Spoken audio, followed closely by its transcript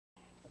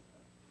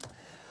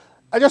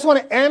I just want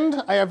to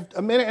end. I have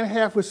a minute and a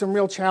half with some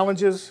real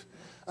challenges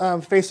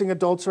facing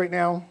adults right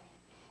now.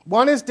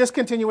 One is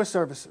discontinuous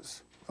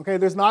services. Okay,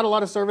 there's not a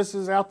lot of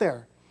services out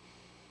there.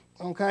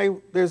 Okay,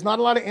 there's not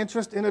a lot of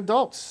interest in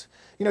adults.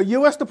 You know,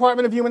 U.S.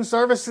 Department of Human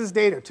Services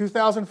data,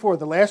 2004,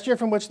 the last year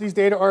from which these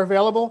data are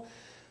available,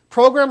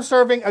 programs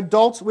serving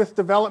adults with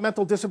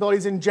developmental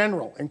disabilities in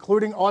general,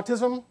 including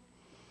autism,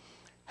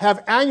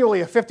 have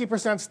annually a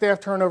 50% staff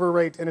turnover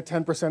rate and a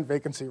 10%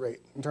 vacancy rate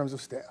in terms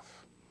of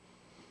staff.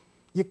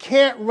 You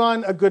can't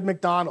run a good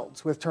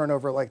McDonald's with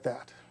turnover like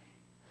that.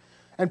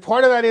 And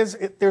part of that is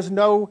it's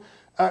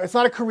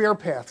not a career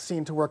path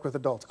seen to work with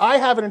adults. I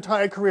have an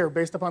entire career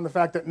based upon the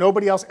fact that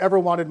nobody else ever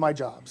wanted my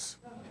jobs.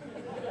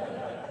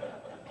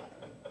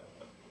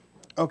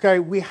 Okay,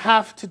 we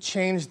have to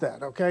change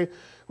that, okay?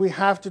 We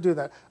have to do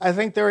that. I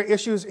think there are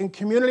issues in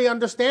community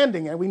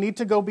understanding, and we need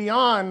to go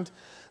beyond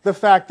the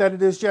fact that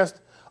it is just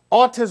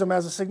autism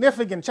as a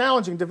significant,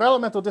 challenging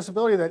developmental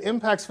disability that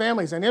impacts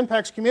families and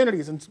impacts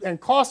communities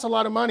and costs a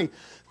lot of money.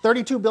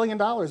 $32 billion,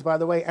 by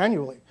the way,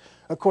 annually,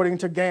 according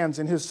to Gans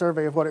in his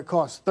survey of what it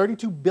costs.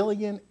 $32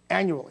 billion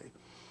annually.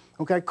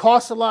 Okay,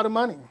 costs a lot of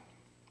money.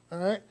 All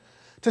right?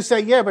 To say,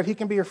 yeah, but he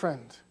can be your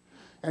friend.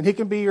 And he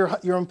can be your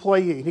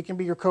employee, and he can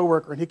be your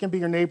coworker, and he can be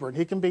your neighbor, and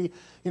he can be,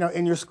 you know,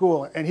 in your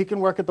school, and he can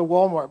work at the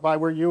Walmart by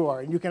where you are,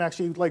 and you can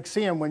actually like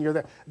see him when you're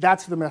there.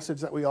 That's the message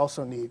that we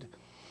also need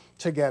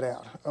to get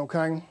out,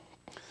 okay?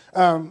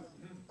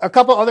 A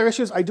couple other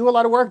issues. I do a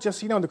lot of work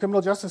just, you know, in the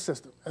criminal justice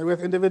system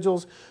with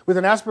individuals with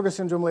an Asperger's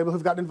syndrome label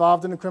who've gotten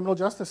involved in the criminal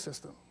justice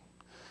system.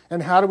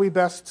 And how do we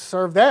best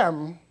serve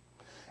them?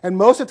 And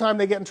most of the time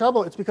they get in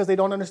trouble, it's because they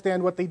don't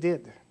understand what they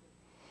did,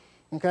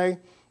 okay?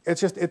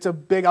 It's a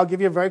big, I'll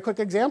give you a very quick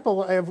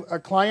example. I have a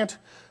client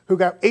who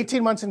got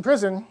 18 months in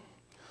prison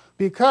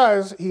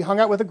because he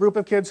hung out with a group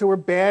of kids who were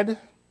bad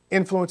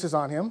influences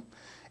on him.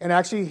 And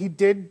actually, he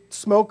did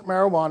smoke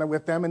marijuana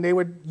with them, and they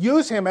would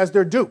use him as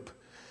their dupe.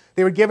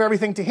 They would give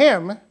everything to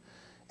him,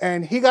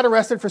 and he got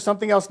arrested for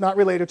something else not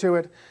related to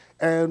it.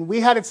 And we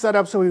had it set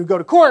up so he would go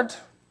to court,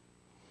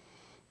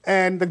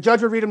 and the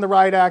judge would read him the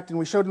riot act, and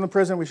we showed him the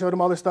prison, we showed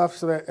him all this stuff,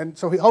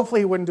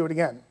 hopefully he wouldn't do it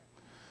again.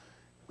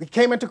 We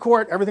came into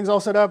court, everything's all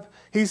set up,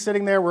 he's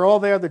sitting there, we're all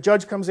there, the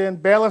judge comes in,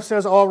 bailiff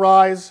says, all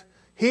rise.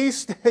 He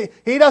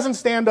doesn't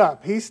stand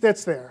up, he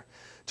sits there.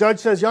 Judge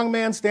says, young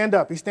man, stand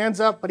up. He stands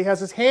up, but he has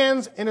his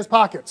hands in his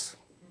pockets.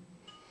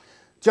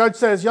 Judge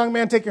says, young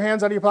man, take your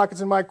hands out of your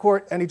pockets in my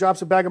court, and he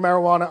drops a bag of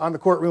marijuana on the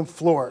courtroom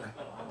floor.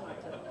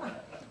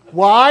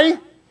 Why?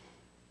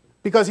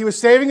 Because he was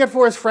saving it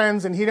for his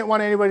friends, and he didn't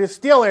want anybody to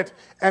steal it,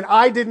 and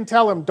I didn't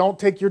tell him, don't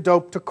take your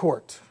dope to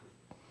court.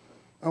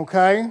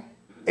 Okay?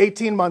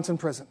 18 months in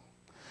prison.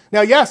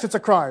 Now, yes, it's a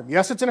crime.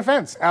 Yes, it's an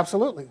offense.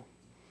 Absolutely.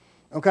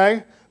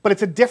 Okay? But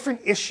it's a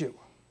different issue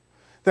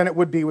than it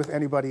would be with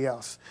anybody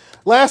else.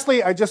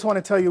 Lastly, I just want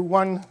to tell you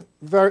one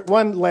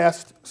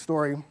last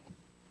story,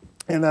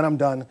 and then I'm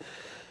done.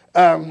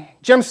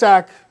 Jim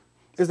Sack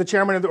is the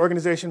chairman of the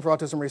Organization for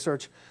Autism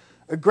Research,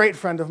 a great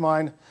friend of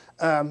mine,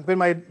 been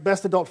my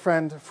best adult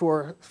friend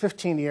for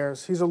 15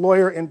 years. He's a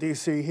lawyer in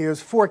D.C. He has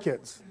 4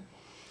 kids.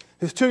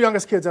 His 2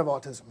 youngest kids have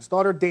autism. His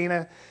daughter,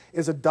 Dana,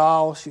 is a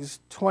doll. She's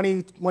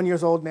 21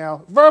 years old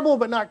now. Verbal,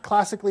 but not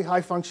classically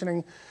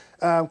high-functioning.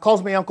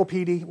 Calls me Uncle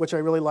Petey, which I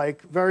really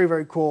like. Very,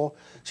 very cool.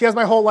 She has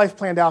my whole life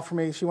planned out for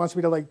me. She wants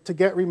me to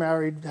get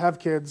remarried, have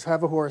kids,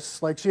 have a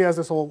horse. Like, she has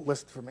this whole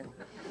list for me.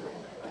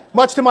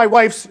 Much to my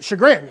wife's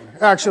chagrin,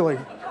 actually.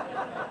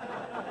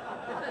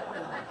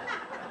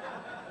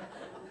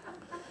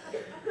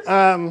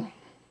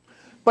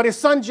 But his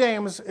son,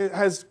 James,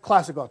 has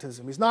classic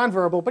autism. He's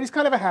nonverbal, but he's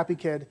kind of a happy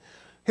kid.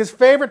 His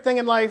favorite thing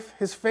in life,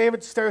 his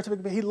favorite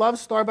stereotypical, he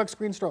loves Starbucks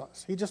green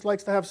straws. He just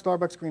likes to have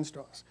Starbucks green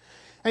straws.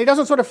 And he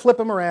doesn't sort of flip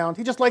them around.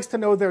 He just likes to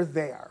know they're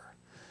there.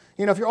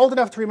 You know, if you're old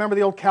enough to remember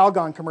the old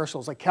Calgon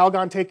commercials, like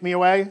Calgon, take me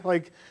away,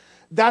 like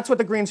that's what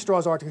the green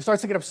straws are. He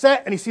starts to get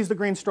upset, and he sees the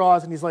green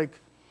straws, and he's like,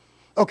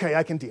 okay,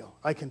 I can deal.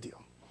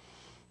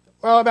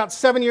 Well, about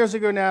 7 years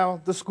ago now,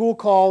 the school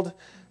called,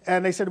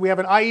 and they said, we have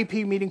an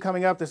IEP meeting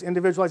coming up, this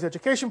individualized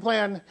education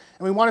plan, and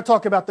we want to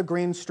talk about the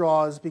green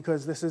straws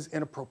because this is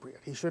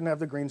inappropriate. He shouldn't have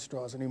the green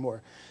straws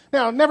anymore.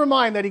 Now, never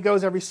mind that he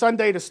goes every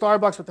Sunday to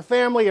Starbucks with the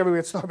family. Everybody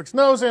at Starbucks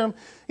knows him.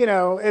 You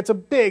know, it's a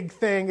big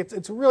thing.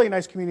 It's a really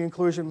nice community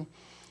inclusion.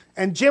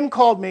 And Jim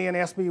called me and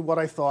asked me what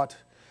I thought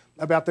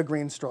about the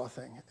green straw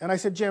thing. And I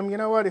said, Jim, you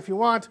know what? If you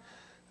want,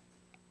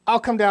 I'll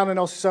come down and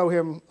I'll sew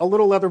him a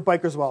little leather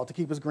biker's wallet to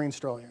keep his green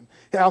straw in.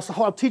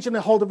 I'll teach him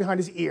to hold it behind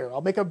his ear.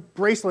 I'll make a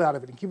bracelet out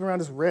of it and keep it around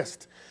his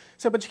wrist. I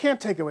said, but you can't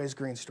take away his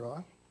green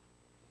straw.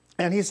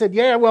 And he said,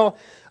 yeah, well,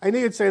 I knew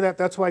you'd say that.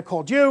 That's why I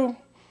called you.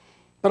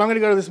 But I'm going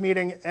to go to this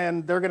meeting,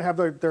 and they're going to have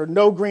their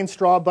no green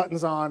straw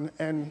buttons on.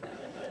 And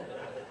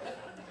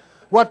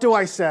what do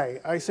I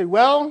say? I say,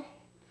 well,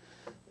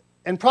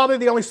 and probably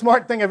the only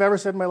smart thing I've ever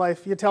said in my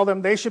life, you tell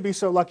them they should be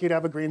so lucky to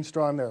have a green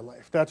straw in their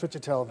life. That's what you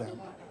tell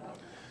them.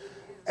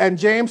 And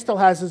James still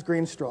has his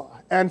green straw.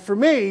 And for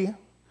me,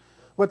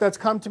 what that's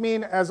come to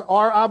mean as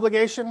our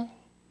obligation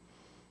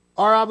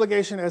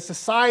as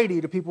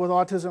society to people with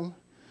autism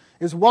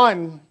is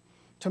one,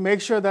 to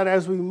make sure that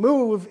as we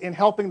move in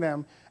helping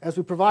them, as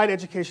we provide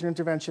education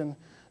intervention,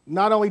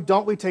 not only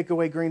don't we take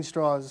away green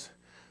straws,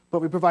 but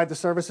we provide the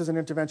services and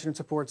intervention and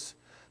supports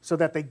so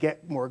that they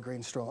get more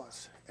green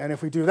straws. And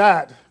if we do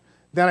that,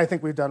 then I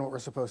think we've done what we're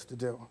supposed to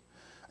do.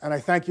 And I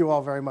thank you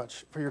all very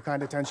much for your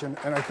kind attention,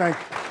 and I thank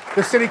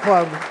the City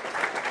Club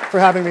for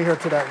having me here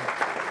today.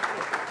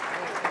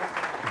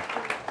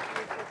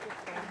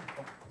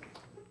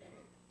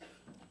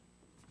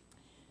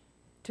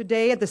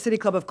 Today at the City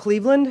Club of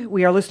Cleveland,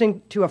 we are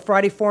listening to a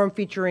Friday forum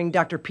featuring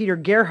Dr. Peter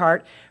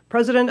Gerhardt,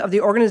 president of the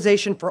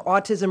Organization for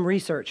Autism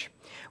Research.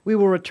 We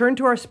will return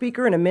to our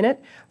speaker in a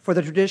minute for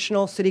the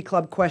traditional City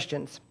Club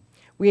questions.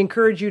 We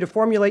encourage you to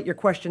formulate your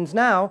questions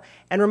now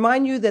and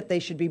remind you that they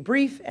should be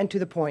brief and to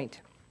the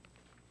point.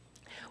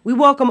 We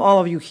welcome all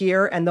of you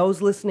here and those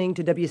listening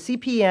to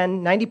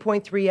WCPN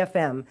 90.3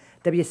 FM,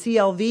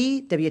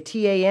 WCLV,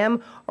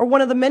 WTAM, or one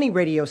of the many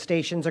radio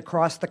stations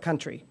across the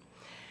country.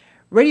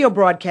 Radio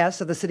broadcasts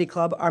of the City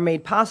Club are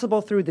made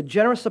possible through the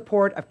generous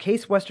support of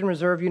Case Western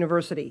Reserve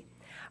University.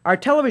 Our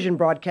television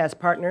broadcast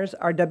partners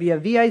are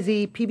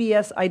WVIZ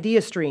PBS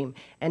IdeaStream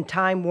and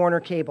Time Warner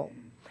Cable.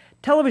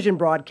 Television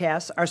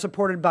broadcasts are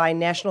supported by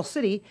National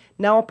City,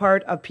 now a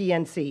part of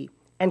PNC,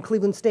 and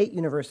Cleveland State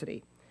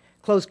University.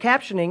 Closed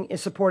captioning is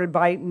supported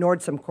by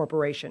Nordstrom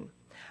Corporation.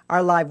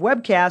 Our live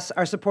webcasts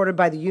are supported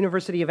by the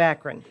University of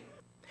Akron.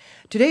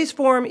 Today's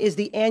forum is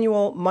the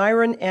annual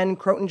Myron N.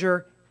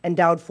 Crotinger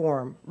Endowed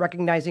Forum,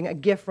 recognizing a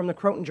gift from the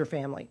Crotinger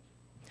family.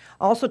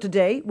 Also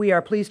today, we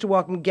are pleased to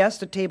welcome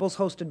guests at tables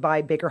hosted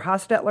by Baker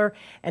Hostetler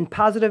and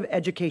Positive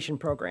Education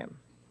Program.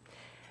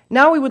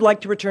 Now we would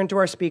like to return to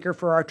our speaker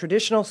for our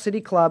traditional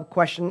City Club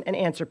question and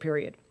answer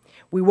period.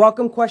 We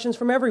welcome questions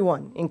from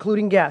everyone,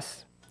 including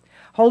guests.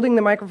 Holding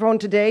the microphone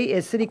today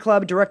is City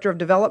Club Director of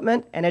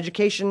Development and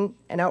Education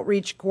and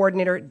Outreach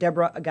Coordinator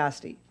Deborah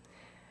Agasti.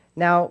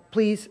 Now,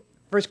 please,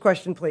 first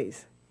question,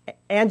 please.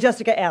 And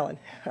Jessica Allen.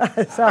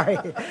 Sorry.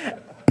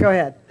 Go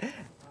ahead.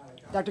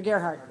 Dr.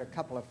 Gerhardt. A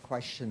couple of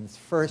questions.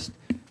 First,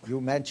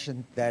 you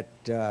mentioned that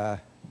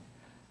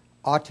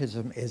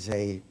autism is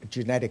a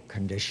genetic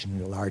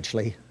condition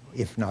largely,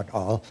 if not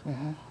all.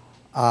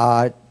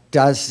 Mm-hmm.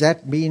 Does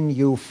that mean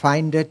you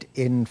find it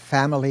in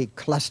family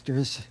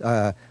clusters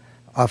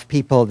of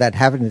people that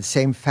have it in the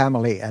same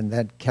family, and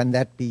that can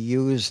that be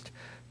used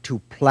to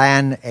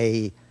plan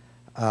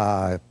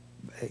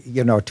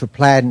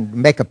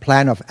make a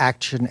plan of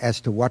action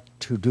as to what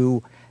to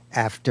do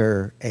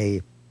after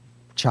a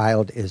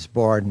child is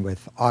born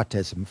with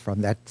autism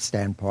from that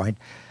standpoint?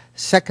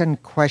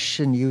 Second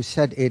question, you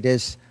said it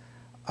is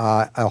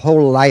a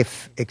whole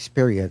life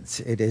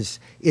experience. Is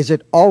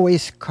it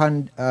always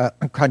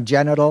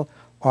congenital,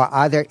 or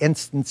are there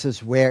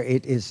instances where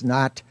it is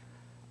not,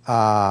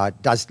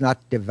 does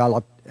not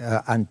develop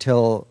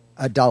until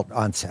adult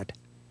onset?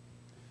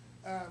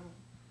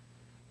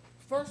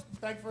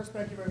 Thank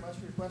you very much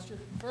for your question.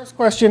 First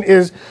question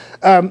is,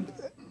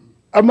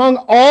 among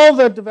all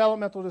the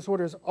developmental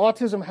disorders,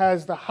 autism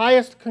has the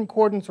highest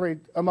concordance rate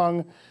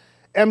among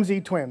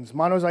MZ twins,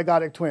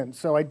 monozygotic twins,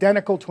 so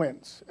identical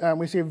twins.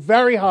 We see a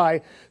very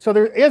high, so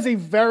there is a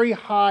very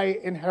high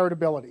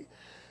inheritability.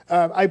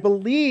 I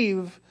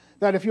believe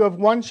that if you have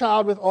one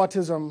child with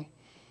autism,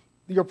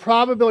 your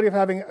probability of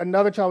having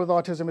another child with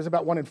autism is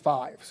about 1 in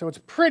 5, so it's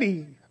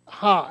pretty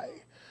high.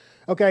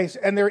 Okay,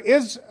 and there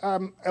is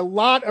a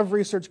lot of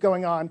research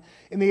going on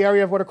in the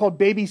area of what are called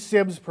baby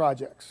SIBS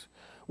projects,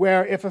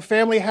 where if a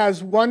family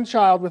has one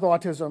child with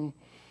autism,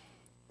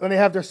 when they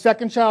have their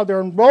second child, they're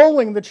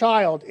enrolling the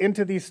child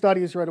into these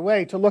studies right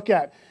away to look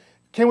at,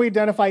 can we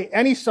identify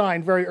any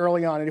sign very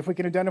early on? And if we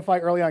can identify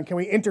early on, can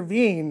we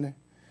intervene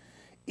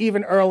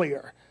even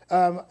earlier?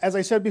 As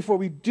I said before,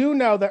 we do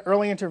know that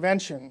early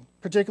intervention,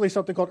 particularly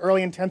something called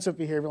early intensive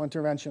behavioral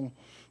intervention,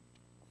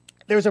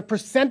 there's a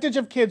percentage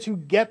of kids who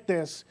get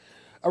this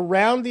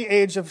around the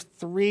age of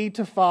 3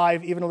 to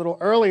 5, even a little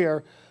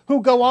earlier,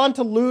 who go on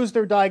to lose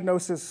their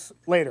diagnosis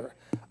later.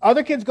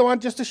 Other kids go on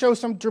just to show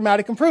some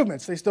dramatic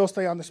improvements. They still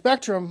stay on the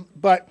spectrum,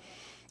 but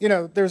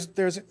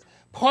there's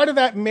part of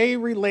that may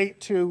relate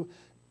to,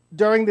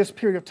 during this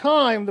period of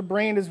time, the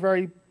brain is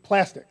very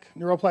plastic,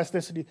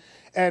 neuroplasticity,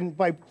 and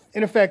by,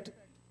 in effect,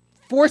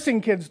 forcing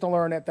kids to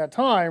learn at that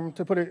time,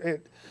 to put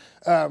it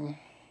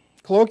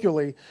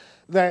colloquially,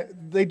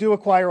 that they do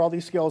acquire all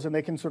these skills and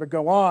they can sort of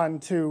go on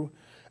to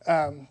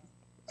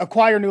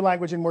acquire new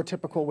language in more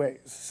typical ways.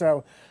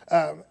 So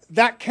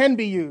that can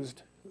be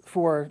used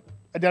for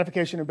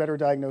identification and better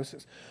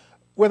diagnosis.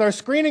 With our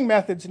screening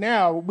methods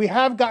now, we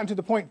have gotten to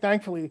the point,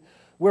 thankfully,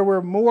 where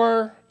we're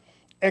more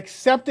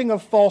accepting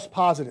of false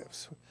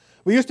positives.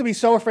 We used to be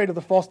so afraid of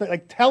the false,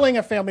 like telling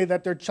a family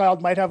that their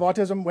child might have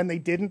autism when they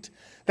didn't.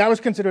 That was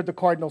considered the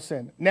cardinal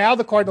sin. Now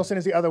the cardinal sin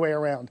is the other way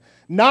around.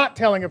 Not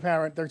telling a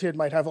parent their kid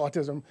might have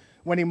autism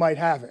when he might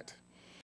have it.